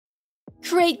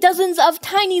Create dozens of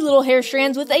tiny little hair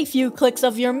strands with a few clicks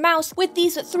of your mouse with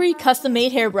these 3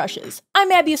 custom-made hairbrushes.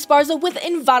 I'm Abby Esparza with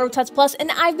Envato Tuts Plus,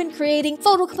 and I've been creating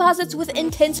photo composites with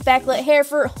intense backlit hair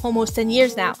for almost 10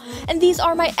 years now, and these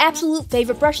are my absolute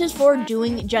favorite brushes for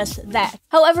doing just that.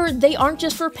 However, they aren't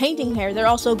just for painting hair, they're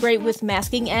also great with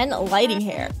masking and lighting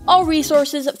hair. All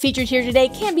resources featured here today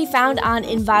can be found on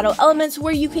Envato Elements,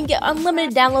 where you can get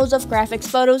unlimited downloads of graphics,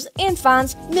 photos, and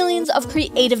fonts, millions of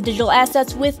creative digital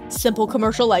assets with simple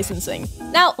commercial licensing.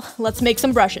 Now, let's make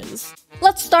some brushes.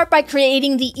 Let's start by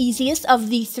creating the easiest of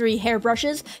the 3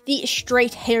 hairbrushes, the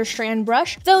straight hair strand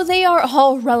brush, though they are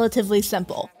all relatively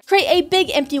simple. Create a big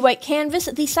empty white canvas.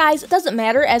 The size doesn't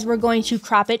matter as we're going to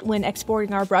crop it when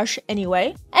exporting our brush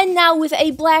anyway. And now with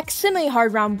a black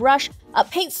semi-hard round brush,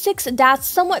 paint 6 dots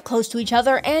somewhat close to each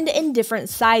other and in different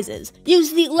sizes.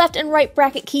 Use the left and right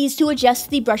bracket keys to adjust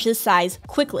the brush's size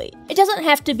quickly. It doesn't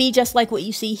have to be just like what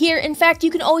you see here. In fact,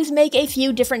 you can always make a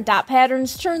few different dot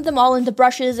patterns, turn them all into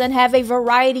brushes, and have a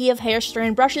variety of hair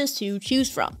strand brushes to choose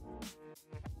from.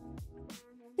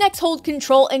 Next, hold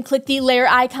Ctrl and click the layer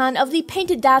icon of the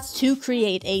painted dots to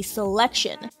create a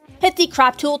selection. Hit the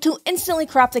crop tool to instantly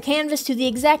crop the canvas to the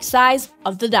exact size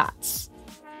of the dots.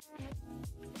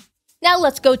 Now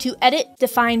let's go to Edit,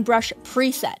 Define Brush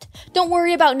Preset. Don't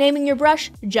worry about naming your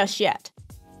brush just yet.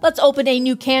 Let's open a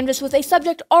new canvas with a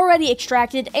subject already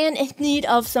extracted and in need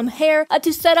of some hair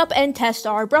to set up and test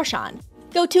our brush on.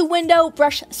 Go to Window,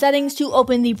 Brush Settings to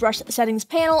open the Brush Settings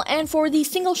panel, and for the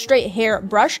single straight hair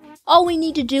brush, all we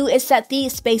need to do is set the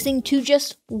spacing to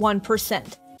just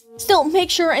 1%. Still, make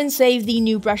sure and save the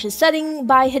new brushes setting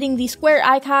by hitting the square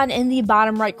icon in the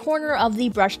bottom right corner of the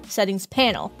Brush Settings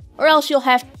panel, or else you'll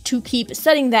have to keep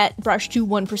setting that brush to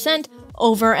 1%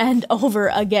 over and over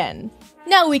again.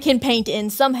 Now we can paint in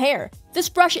some hair. This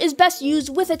brush is best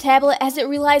used with a tablet as it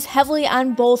relies heavily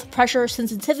on both pressure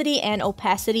sensitivity and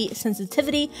opacity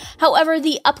sensitivity. However,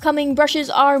 the upcoming brushes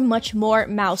are much more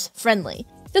mouse friendly.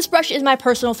 This brush is my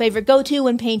personal favorite go-to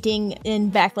when painting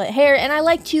in backlit hair, and I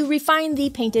like to refine the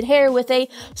painted hair with a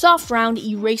soft round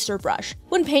eraser brush.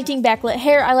 When painting backlit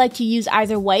hair, I like to use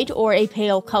either white or a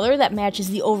pale color that matches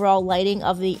the overall lighting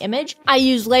of the image. I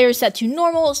use layers set to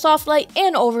normal, soft light,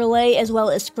 and overlay, as well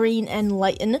as screen and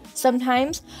lighten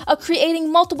sometimes,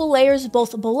 creating multiple layers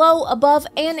both below, above,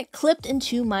 and clipped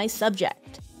into my subject.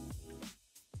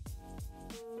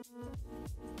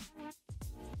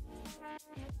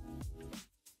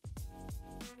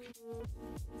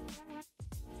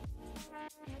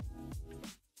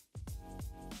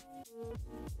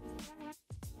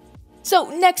 So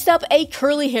next up, a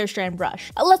curly hair strand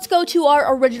brush. Let's go to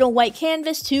our original white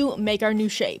canvas to make our new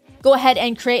shape. Go ahead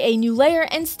and create a new layer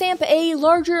and stamp a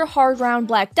larger hard round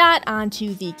black dot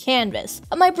onto the canvas.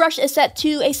 My brush is set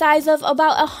to a size of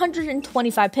about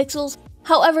 125 pixels.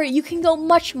 However, you can go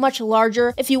much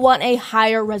larger if you want a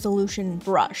higher resolution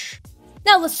brush.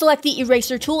 Now let's select the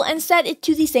eraser tool and set it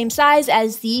to the same size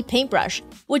as the paintbrush,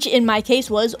 which in my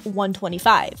case was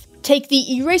 125. Take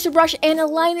the eraser brush and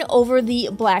align it over the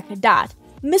black dot,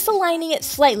 misaligning it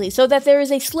slightly so that there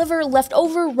is a sliver left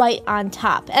over right on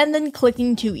top, and then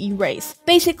clicking to erase.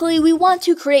 Basically, we want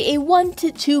to create a 1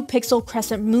 to 2 pixel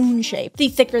crescent moon shape. The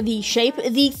thicker the shape,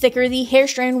 the thicker the hair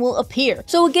strand will appear.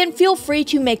 So again, feel free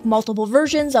to make multiple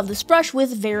versions of this brush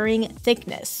with varying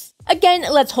thickness. Again,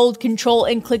 let's hold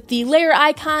Ctrl and click the layer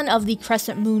icon of the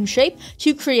crescent moon shape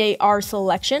to create our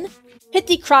selection. Hit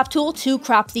the crop tool to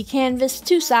crop the canvas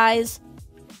to size.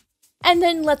 And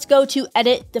then let's go to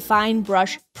Edit, Define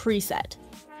Brush Preset.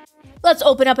 Let's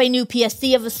open up a new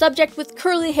PSD of a subject with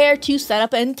curly hair to set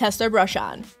up and test our brush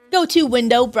on. Go to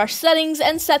Window, Brush Settings,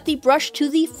 and set the brush to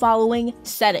the following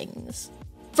settings.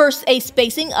 First, a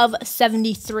spacing of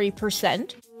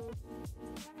 73%.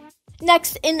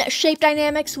 Next, in Shape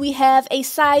Dynamics, we have a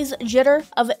size jitter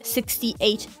of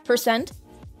 68%,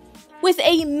 with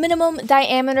a minimum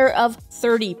diameter of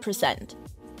 30%,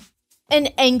 an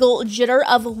angle jitter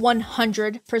of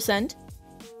 100%,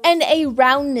 and a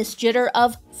roundness jitter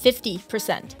of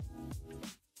 50%,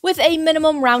 with a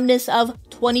minimum roundness of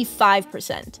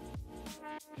 25%.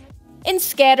 In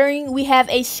scattering, we have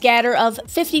a scatter of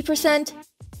 50%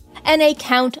 and a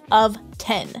count of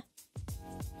 10.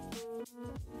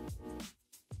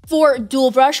 For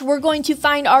dual brush, we're going to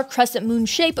find our crescent moon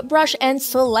shape brush and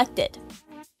select it.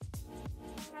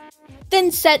 Then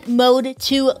set mode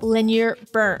to linear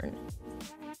burn.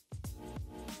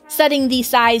 Setting the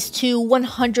size to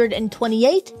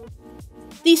 128,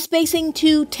 the spacing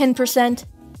to 10%,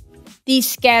 the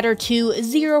scatter to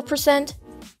 0%,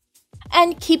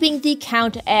 and keeping the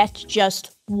count at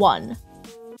just 1.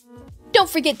 Don't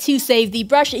forget to save the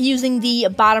brush using the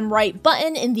bottom right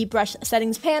button in the brush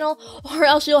settings panel, or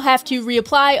else you'll have to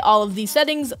reapply all of these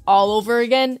settings all over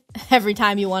again every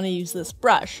time you want to use this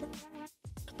brush.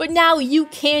 But now you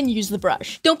can use the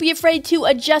brush. Don't be afraid to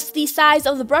adjust the size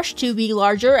of the brush to be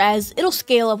larger, as it'll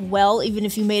scale up well even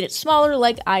if you made it smaller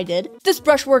like I did. This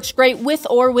brush works great with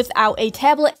or without a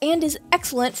tablet and is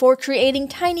excellent for creating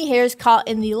tiny hairs caught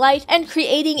in the light and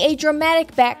creating a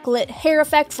dramatic backlit hair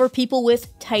effect for people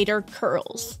with tighter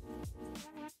curls.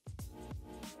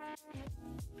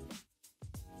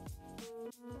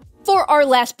 For our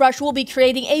last brush, we'll be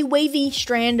creating a wavy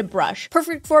strand brush,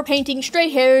 perfect for painting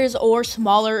straight hairs or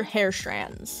smaller hair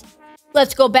strands.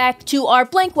 Let's go back to our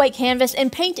blank white canvas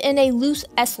and paint in a loose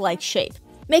S-like shape,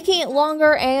 making it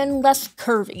longer and less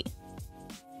curvy.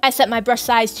 I set my brush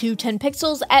size to 10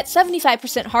 pixels at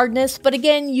 75% hardness, but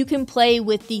again, you can play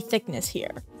with the thickness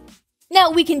here. Now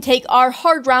we can take our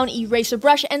hard round eraser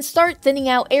brush and start thinning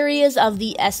out areas of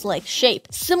the S-like shape,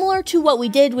 similar to what we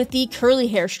did with the curly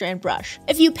hair strand brush.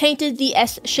 If you painted the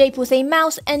S shape with a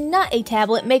mouse and not a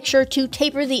tablet, make sure to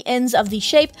taper the ends of the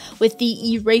shape with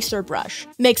the eraser brush.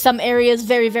 Make some areas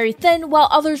very, very thin while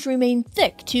others remain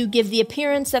thick to give the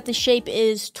appearance that the shape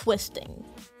is twisting.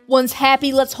 Once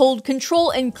happy, let's hold Control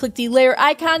and click the layer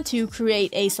icon to create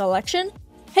a selection.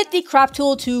 Hit the crop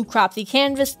tool to crop the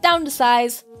canvas down to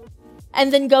size,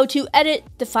 and then go to Edit,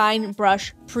 Define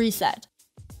Brush Preset.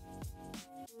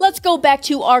 Let's go back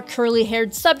to our curly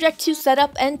haired subject to set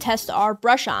up and test our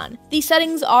brush on. The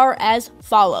settings are as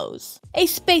follows: a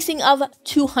spacing of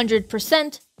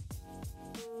 200%,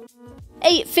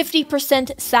 a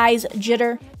 50% size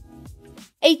jitter,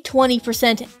 a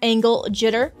 20% angle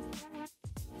jitter,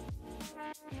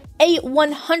 a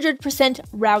 100%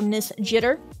 roundness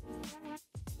jitter.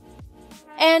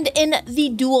 And in the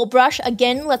dual brush,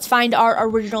 again, let's find our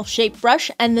original shape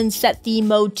brush and then set the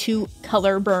mode to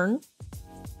color burn.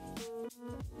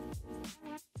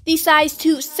 The size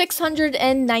to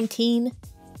 619.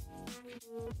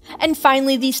 And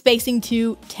finally, the spacing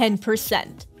to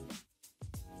 10%.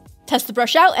 Test the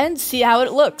brush out and see how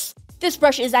it looks. This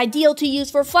brush is ideal to use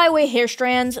for flyaway hair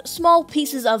strands, small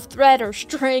pieces of thread or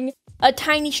string,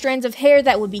 tiny strands of hair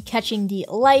that would be catching the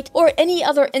light, or any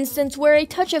other instance where a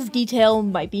touch of detail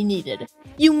might be needed.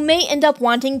 You may end up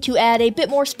wanting to add a bit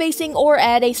more spacing or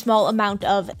add a small amount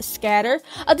of scatter.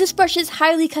 This brush is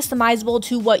highly customizable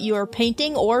to what you are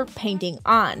painting or painting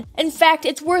on. In fact,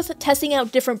 it's worth testing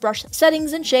out different brush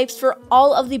settings and shapes for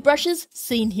all of the brushes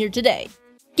seen here today,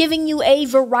 giving you a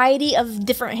variety of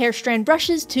different hair strand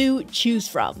brushes to choose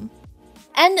from.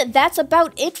 And that's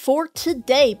about it for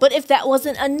today, but if that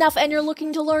wasn't enough and you're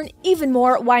looking to learn even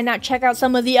more, why not check out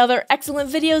some of the other excellent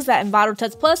videos that Envato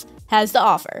Tuts Plus has to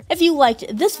offer. If you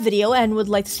liked this video and would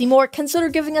like to see more, consider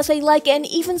giving us a like and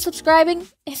even subscribing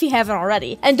if you haven't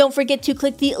already. And don't forget to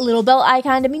click the little bell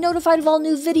icon to be notified of all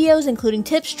new videos, including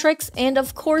tips, tricks, and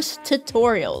of course,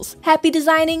 tutorials. Happy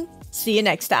designing! See you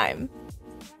next time.